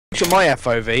looked at my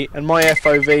FOV, and my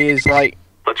FOV is like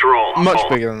much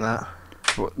bigger than that.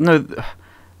 No,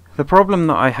 the problem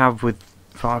that I have with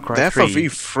Far Cry 3... The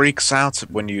FOV freaks out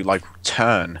when you, like,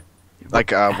 turn.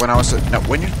 Like, when I was... No,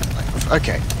 when you... Like,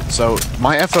 okay, so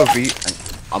my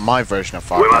FOV on my version of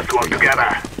Far Cry 3...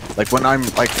 Like, when I'm,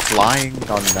 like, flying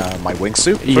on my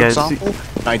wingsuit, for example,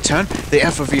 and I turn, the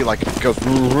FOV, like, goes...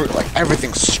 Like,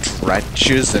 everything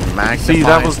stretches and magnifies. See,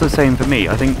 that was the same for me.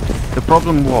 I think the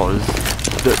problem was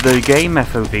that the game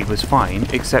FOV was fine,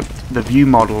 except the view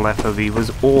model FOV was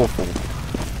awful.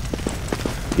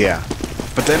 Yeah.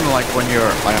 But then, like, when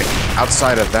you're, like,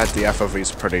 outside of that, the FOV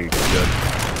is pretty good.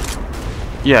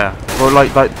 Yeah, well,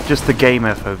 like just the game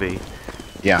FOV.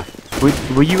 Yeah.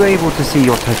 Were you able to see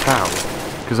your total?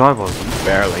 Because I wasn't.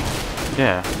 Barely.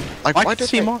 Yeah. Like, I could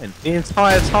see mine the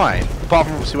entire time, apart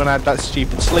from obviously when I had that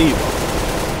stupid sleeve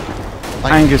on.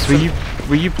 Like, Angus, were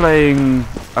you playing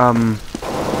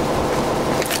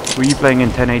in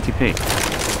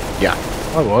 1080p? Yeah.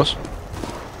 I was.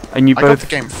 And you I both... got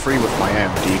the game free with my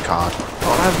AMD card.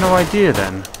 Oh, I have no idea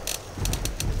then.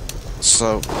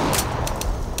 So...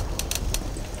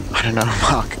 I don't know,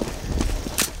 Mark.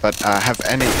 But, have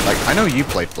any... Like, I know you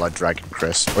played Blood Dragon,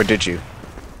 Chris. Or did you?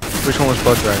 Which one was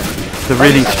Blood Dragon? The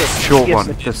really short yes, one,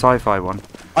 the sci-fi one.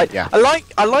 I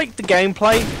like the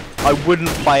gameplay. I wouldn't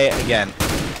play it again.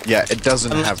 Yeah, it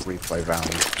doesn't have replay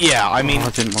value. Yeah, I mean... Oh, I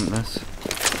didn't want this.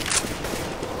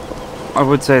 I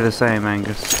would say the same,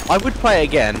 Angus. I would play it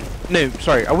again. No,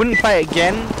 sorry, I wouldn't play it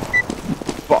again,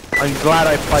 but I'm glad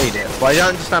I played it. But I don't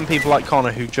understand people like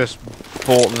Connor who just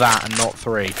bought that and not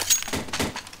 3.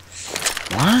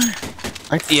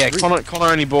 What? Like Yeah, 3? Connor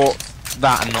only bought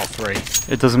that and not 3.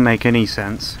 It doesn't make any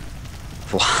sense.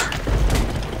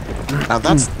 Now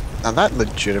that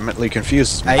legitimately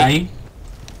confuses me. Hey.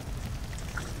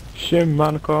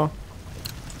 Siemanko.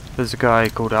 There's a guy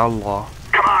called Allah.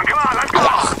 Come on, let's go!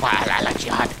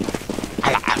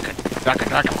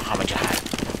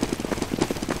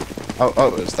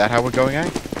 Oh, is that how we're going, eh?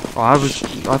 Oh,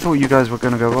 I thought you guys were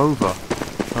gonna go over.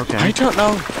 Okay. I don't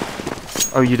know.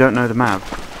 Oh, you don't know the map?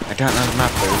 I don't know the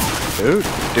map, dude.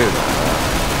 Dude.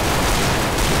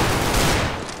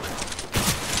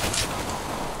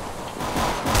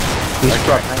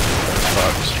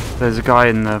 There's a guy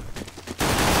in the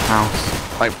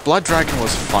house. Like, Blood Dragon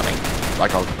was funny.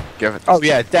 Like, I'll give it... Oh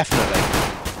yeah, definitely.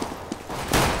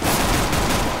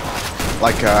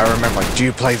 Like, I remember, like, do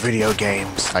you play video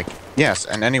games? Like, yes,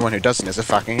 and anyone who doesn't is a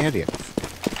fucking idiot.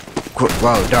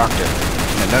 Whoa, doctor.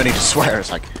 No need to swear. It's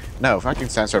like, no, fucking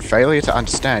stands for failure to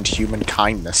understand human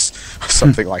kindness. Or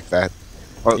something like that.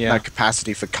 Or Yeah. no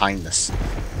capacity for kindness.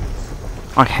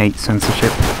 I hate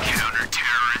censorship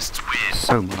Counter-terrorists win.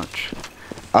 so much.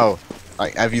 Oh,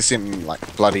 like, have you seen,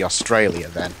 like, bloody Australia,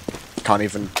 then? Can't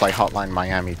even play Hotline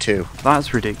Miami 2.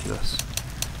 That's ridiculous.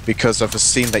 Because of a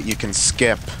scene that you can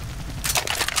skip.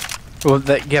 Well,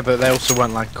 yeah, but they also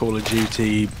weren't like Call of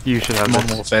Duty You should have Modern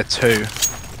this. Warfare 2.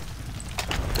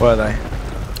 Were they?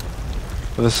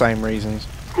 For the same reasons.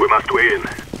 We must win.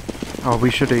 Oh,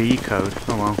 we should have E-code.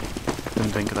 Oh well.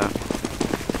 Didn't think of that.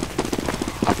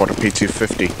 I bought a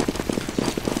P250.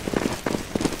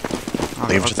 Oh,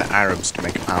 Leave it to the Arabs to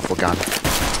make a powerful gun.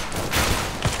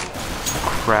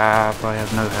 crap, I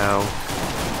have no health.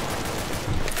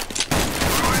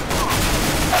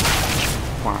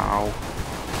 Wow.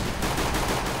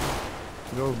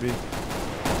 Go B.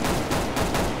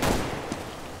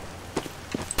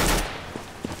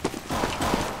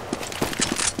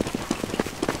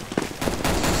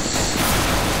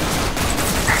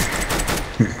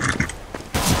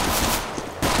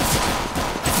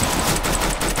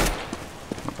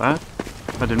 Not bad.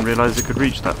 I didn't realise it could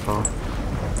reach that far.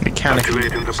 It can if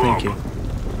Activating you're the sneaky. bomb.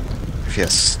 If you're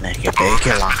sneaky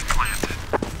bacon.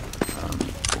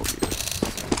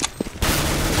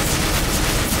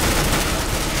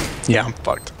 Yeah, I'm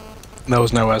fucked. There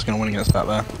was no way I was going to win against that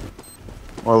there.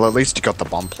 Well, at least you got the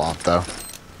bomb plot, though.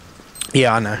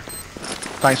 Yeah, I know.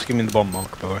 Thanks for giving me the bomb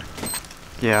mark, by the way.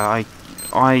 Yeah,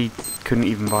 I couldn't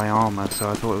even buy armour, so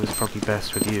I thought it was probably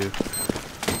best with you.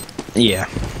 Yeah.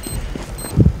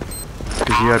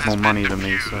 Because you had more money than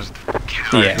me, so...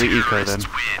 Yeah. The eco then.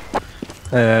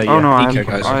 Yeah, Oh no, eco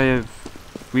guys.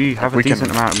 we have a We can-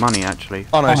 decent amount of money actually.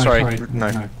 Oh no, Oh, sorry. sorry. No,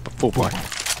 No. full play.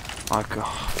 Oh,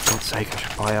 for God's sake, I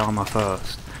should buy armour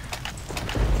first.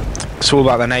 It's all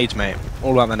about the nades, mate.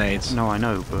 All about the nades. No, I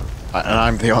know, but... And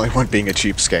I'm the only one being a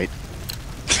cheapskate.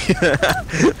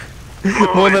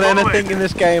 More than anything in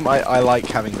this game, I like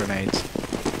having grenades.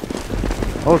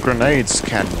 Well, grenades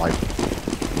can, like,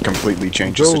 completely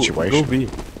change the situation. Go B.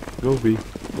 Go B.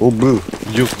 Oh, boo.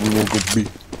 Just go B.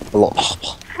 Smoke!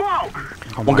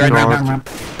 Oh One my guy God.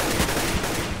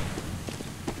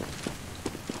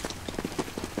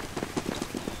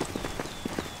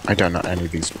 I don't know any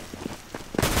of these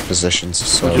positions,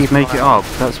 so... Just make it up.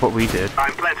 That's what we did.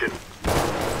 I'm planted.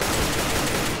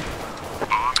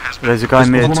 There's a guy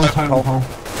mid. One on the totem pole.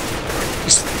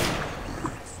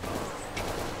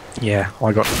 Yeah,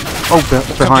 I got.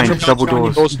 Oh, behind. Double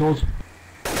doors. Doors.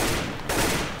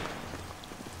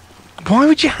 Why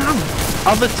would you have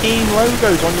other team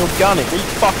logos on your gun? It really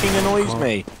fucking annoys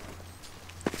me.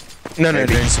 No,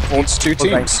 Maybe he supports two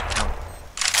teams.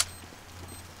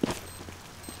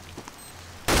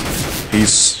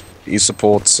 He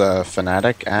supports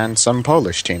Fnatic and some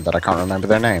Polish team that I can't remember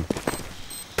their name.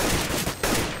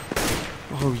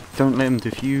 Oh, don't let him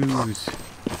defuse.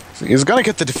 He's gonna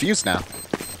get the defuse now.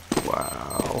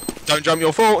 Wow. Don't jump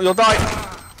your fault, you'll die.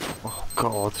 Oh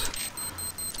god.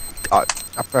 I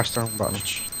pressed the wrong button.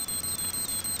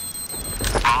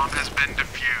 Bomb has been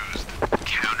defused.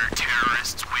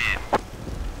 Counter-terrorists win.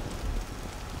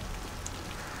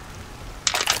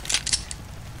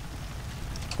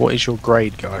 What is your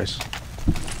grade, guys?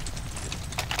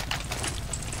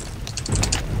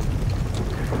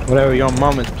 Whatever your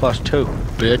mum is +2,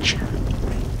 bitch.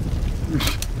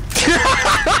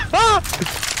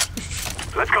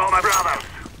 Let's go, my brothers.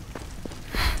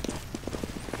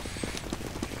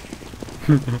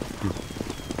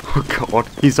 Oh god,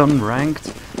 he's unranked.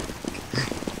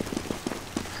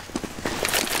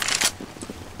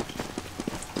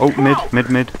 Oh,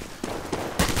 mid.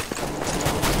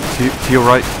 To your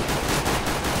right.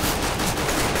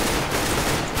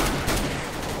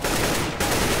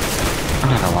 I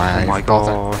don't know why Oh my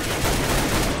gosh.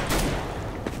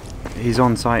 He's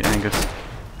on site, Angus.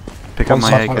 Pick up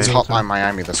my It's AK. Hotline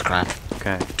Miami, this crap.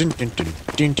 Okay. Dun, dun, dun,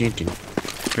 dun, dun, dun.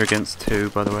 You're against 2,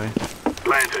 by the way.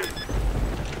 Planted.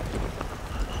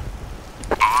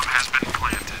 Bomb has been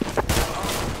planted.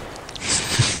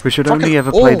 We should Fucking only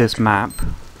ever play orc. this map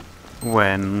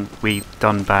when we've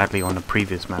done badly on the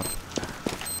previous map.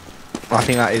 I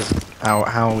think that is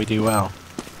how we do well.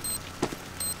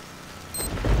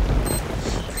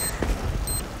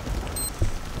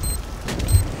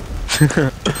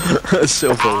 A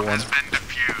silver Bomb one. has been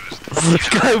defused.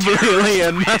 Globally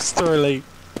and masterly.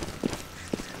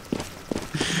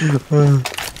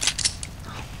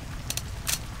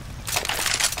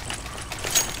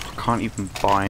 I can't even buy